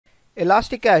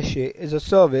ElasticCache is a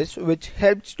service which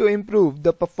helps to improve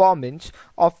the performance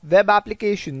of web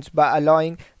applications by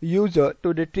allowing user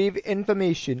to retrieve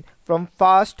information from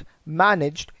fast,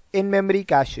 managed in-memory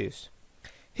caches.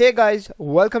 Hey guys,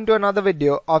 welcome to another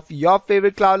video of your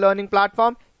favorite cloud learning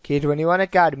platform,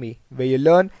 K21Academy, where you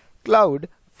learn cloud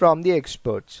from the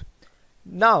experts.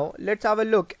 Now let's have a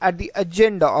look at the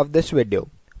agenda of this video.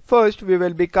 First, we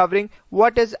will be covering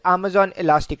what is Amazon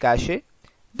Elasticache.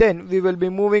 Then we will be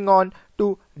moving on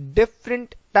to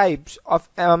different types of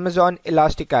Amazon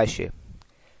Elasticache.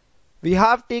 We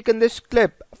have taken this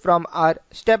clip from our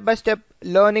step-by-step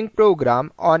learning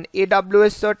program on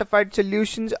AWS Certified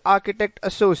Solutions Architect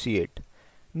Associate.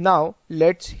 Now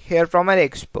let's hear from our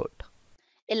expert.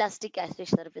 ElasticCache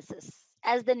services.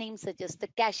 As the name suggests, the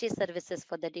cache services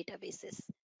for the databases.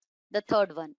 The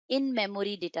third one,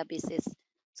 in-memory databases.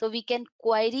 So we can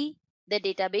query the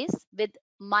database with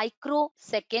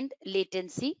microsecond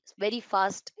latency. It's very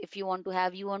fast. If you want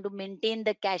to maintain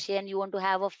the cache and you want to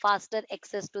have a faster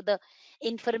access to the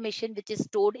information which is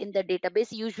stored in the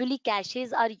database. Usually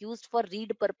caches are used for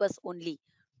read purpose only.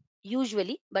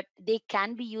 Usually, but they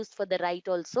can be used for the write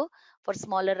also. For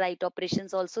smaller write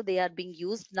operations also they are being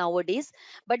used nowadays,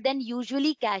 but then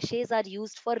usually caches are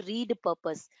used for read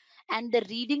purpose, and the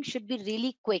reading should be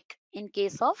really quick in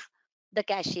case of the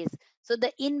caches. So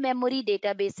the in-memory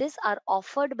databases are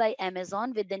offered by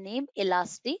Amazon with the name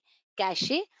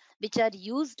ElasticCache, which are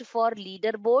used for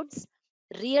leaderboards,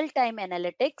 real-time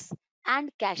analytics,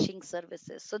 and caching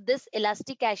services. So this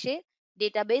ElasticCache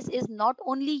database is not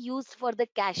only used for the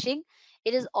caching,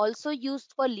 it is also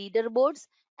used for leaderboards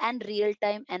and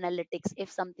real-time analytics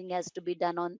if something has to be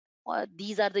done on,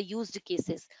 these are the used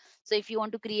cases. So if you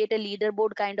want to create a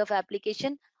leaderboard kind of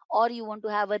application, or you want to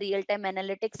have a real-time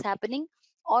analytics happening,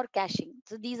 or caching.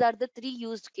 So these are the three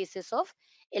used cases of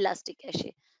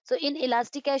ElasticCache. So in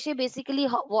ElasticCache, basically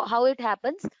how it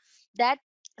happens, that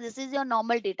this is your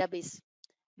normal database.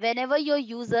 Whenever your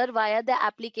user via the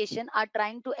application are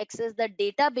trying to access the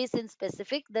database in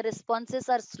specific, the responses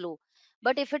are slow.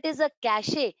 But if it is a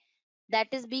cache that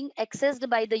is being accessed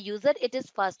by the user, it is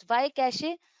fast. Why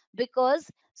cache? Because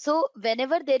so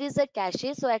whenever there is a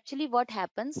cache, so actually what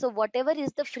happens, so whatever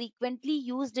is the frequently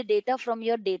used data from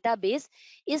your database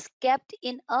is kept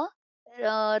in a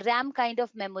RAM kind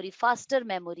of memory, faster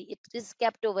memory. It is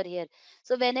kept over here.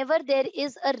 So whenever there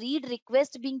is a read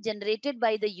request being generated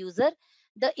by the user,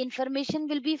 the information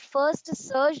will be first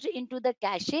searched into the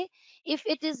cache. If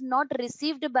it is not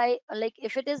received by, like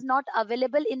if it is not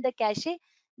available in the cache,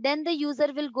 then the user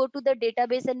will go to the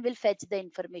database and will fetch the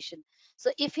information. So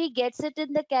if he gets it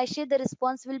in the cache, the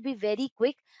response will be very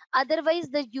quick. Otherwise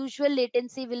the usual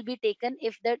latency will be taken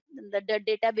if the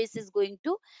database is going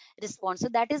to respond. So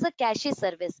that is a cache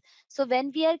service. So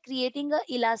when we are creating a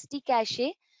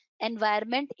ElasticCache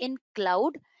environment in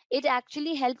cloud, it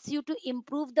actually helps you to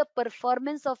improve the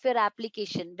performance of your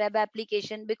application, web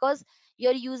application, because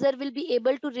your user will be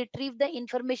able to retrieve the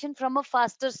information from a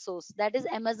faster source, that is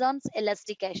Amazon's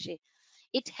ElasticCache.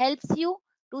 It helps you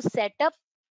to set up,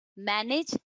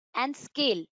 manage, and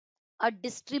scale a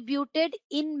distributed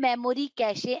in-memory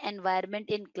cache environment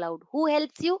in cloud. Who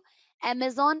helps you?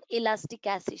 Amazon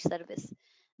ElasticCache service.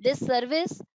 This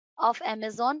service of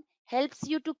Amazon helps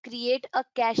you to create a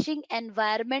caching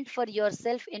environment for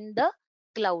yourself in the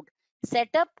cloud. Set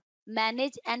up,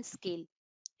 manage, and scale.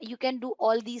 You can do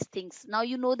all these things. Now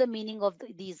you know the meaning of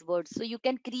these words. So you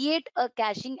can create a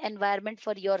caching environment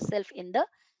for yourself in the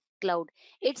cloud.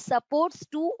 It supports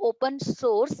two open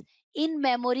source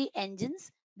in-memory engines,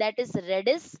 that is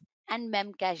Redis and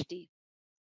Memcached.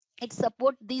 It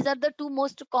support, these are the two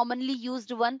most commonly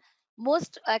used one.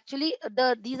 Most actually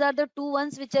these are the two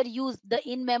ones which are used. The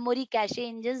in-memory cache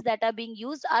engines that are being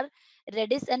used are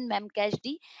Redis and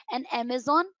Memcached, and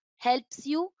Amazon helps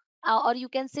you, or you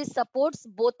can say supports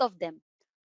both of them,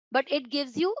 but it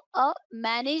gives you a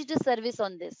managed service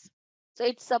on this. So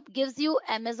it gives you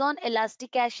Amazon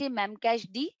ElasticCache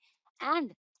Memcached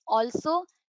and also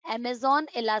Amazon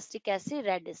ElasticCache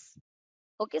Redis.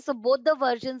 Okay, so both the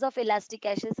versions of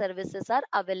ElasticCache services are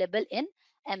available in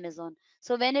Amazon.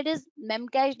 So when it is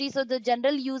Memcached, so the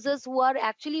general users who are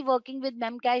actually working with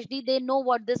Memcached, they know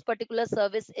what this particular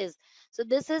service is. So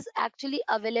this is actually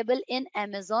available in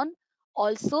Amazon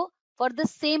also for the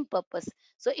same purpose.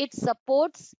 So it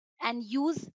supports and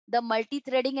use the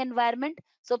multi-threading environment.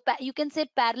 So you can say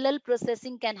parallel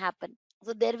processing can happen.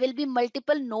 So there will be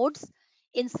multiple nodes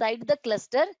inside the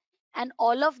cluster, and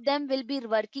all of them will be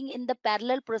working in the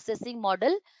parallel processing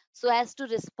model so as to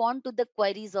respond to the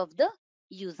queries of the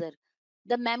user.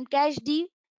 The Memcached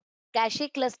cache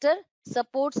cluster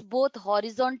supports both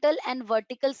horizontal and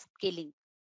vertical scaling.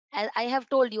 As I have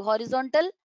told you, horizontal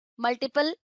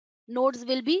multiple nodes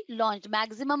will be launched.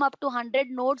 Maximum up to 100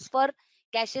 nodes for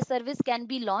cache service can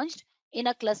be launched. In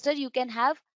a cluster, you can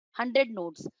have 100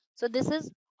 nodes. So this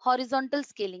is horizontal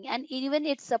scaling, and even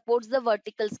it supports the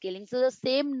vertical scaling. So the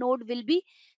same node will be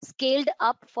scaled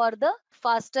up for the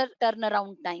faster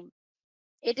turnaround time.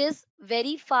 It is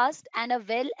very fast and a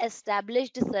well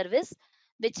established service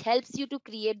which helps you to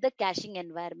create the caching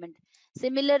environment.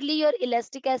 Similarly, your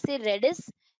Elasticache Redis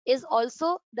is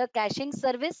also the caching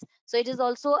service. So it is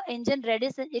also engine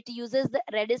Redis. It uses the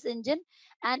Redis engine,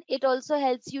 and it also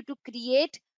helps you to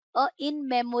create a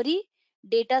in-memory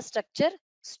data structure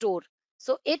store.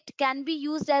 So it can be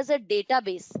used as a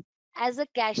database, as a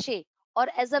cache, or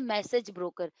as a message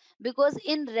broker, because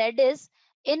in Redis,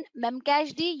 in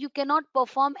Memcached you cannot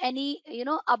perform any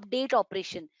update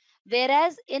operation,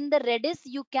 whereas in the Redis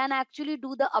you can actually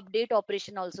do the update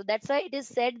operation also. That's why it is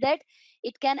said that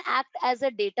it can act as a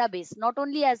database, not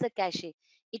only as a cache.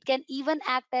 It can even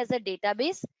act as a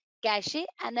database, cache,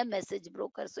 and a message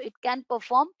broker. So it can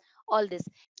perform all this.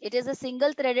 It is a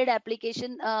single threaded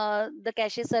application. The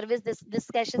cache service, this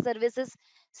cache service is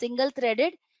single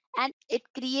threaded, and it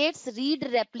creates read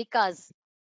replicas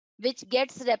which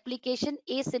gets replication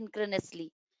asynchronously.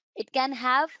 It can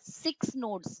have 6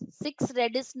 nodes. 6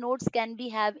 Redis nodes can be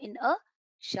have in a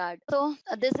shard. So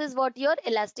this is what your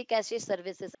Elasticache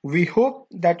service is. We hope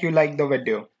that you like the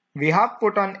video. We have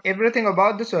put on everything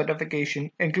about the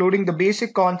certification, including the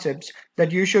basic concepts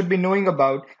that you should be knowing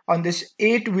about on this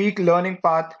 8-week learning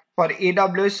path for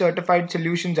AWS Certified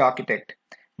Solutions Architect,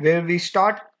 where we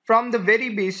start from the very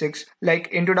basics like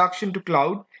introduction to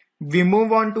cloud. We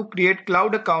move on to create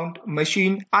cloud account,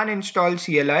 machine, and install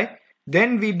CLI.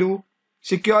 Then we do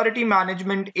security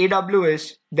management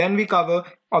AWS. Then we cover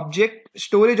object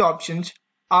storage options.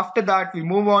 After that, we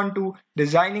move on to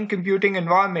designing computing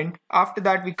environment. After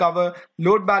that, we cover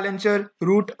load balancer,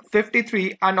 route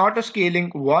 53 and auto scaling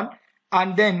 1.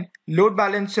 And then load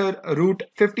balancer, route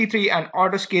 53 and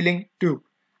auto scaling 2.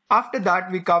 After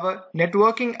that, we cover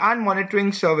networking and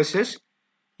monitoring services.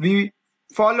 We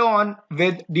follow on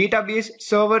with database,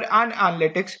 server and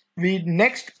analytics. We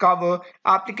next cover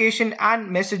application and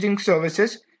messaging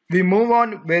services. We move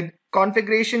on with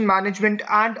configuration management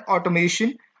and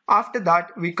automation. After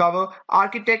that, we cover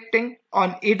architecting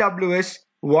on AWS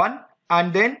 1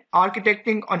 and then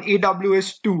architecting on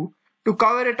AWS 2. To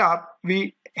cover it up,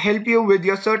 we help you with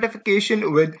your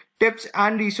certification with tips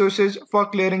and resources for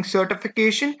clearing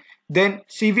certification, then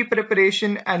CV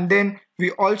preparation, and then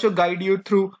we also guide you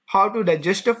through how to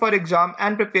register for exam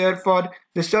and prepare for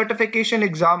the certification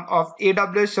exam of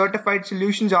AWS Certified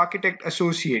Solutions Architect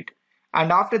Associate.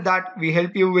 And after that, we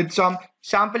help you with some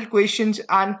sample questions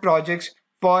and projects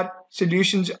for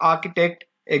Solutions Architect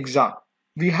exam.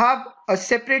 We have a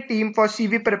separate team for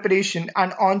CV preparation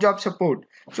and on-job support.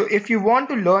 So if you want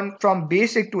to learn from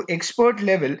basic to expert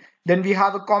level, then we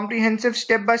have a comprehensive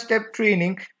step-by-step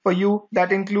training for you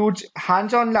that includes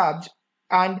hands-on labs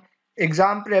and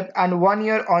exam prep and 1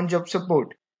 year on-job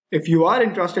support. If you are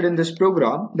interested in this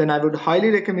program, then I would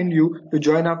highly recommend you to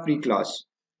join our free class.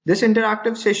 This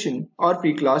interactive session or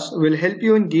free class will help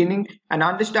you in gaining an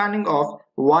understanding of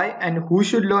why and who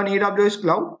should learn AWS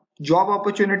Cloud, job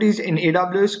opportunities in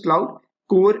AWS Cloud,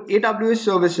 core AWS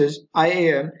services,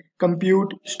 IAM,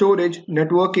 compute, storage,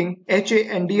 networking, HA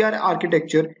and DR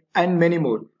architecture, and many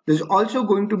more. There's also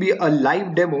going to be a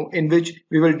live demo in which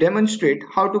we will demonstrate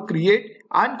how to create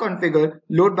and configure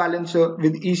load balancer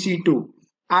with EC2.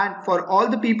 And for all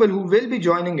the people who will be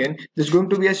joining in, there's going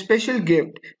to be a special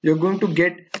gift. You're going to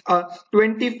get a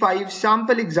 25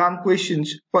 sample exam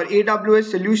questions for AWS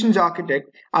Solutions Architect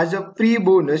as a free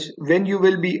bonus when you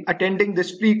will be attending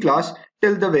this free class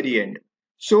till the very end.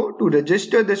 So to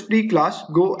register this free class,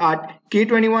 go at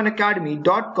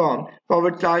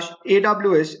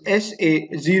K21Academy.com/AWS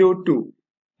SA02.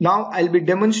 Now I'll be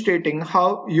demonstrating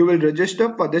how you will register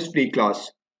for this free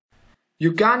class.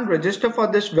 You can register for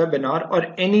this webinar or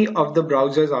any of the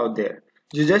browsers out there.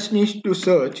 You just need to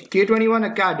search K21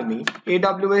 Academy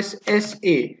AWS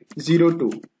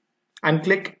SA02 and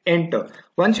click enter.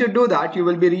 Once you do that, you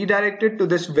will be redirected to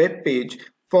this web page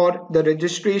for the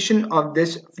registration of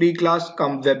this free class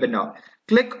cum webinar.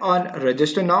 Click on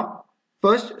register now.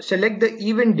 First, select the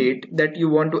event date that you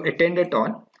want to attend it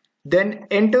on. Then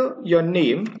enter your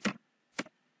name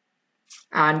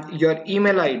and your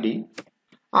email ID.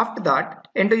 After that,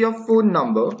 enter your phone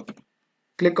number.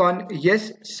 Click on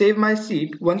yes, save my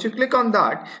seat. Once you click on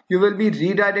that, you will be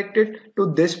redirected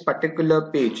to this particular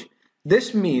page.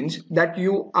 This means that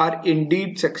you are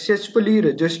indeed successfully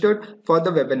registered for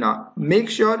the webinar. Make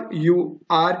sure you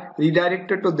are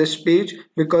redirected to this page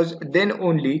because then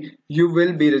only you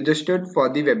will be registered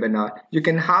for the webinar. You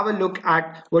can have a look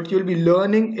at what you'll be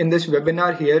learning in this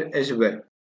webinar here as well.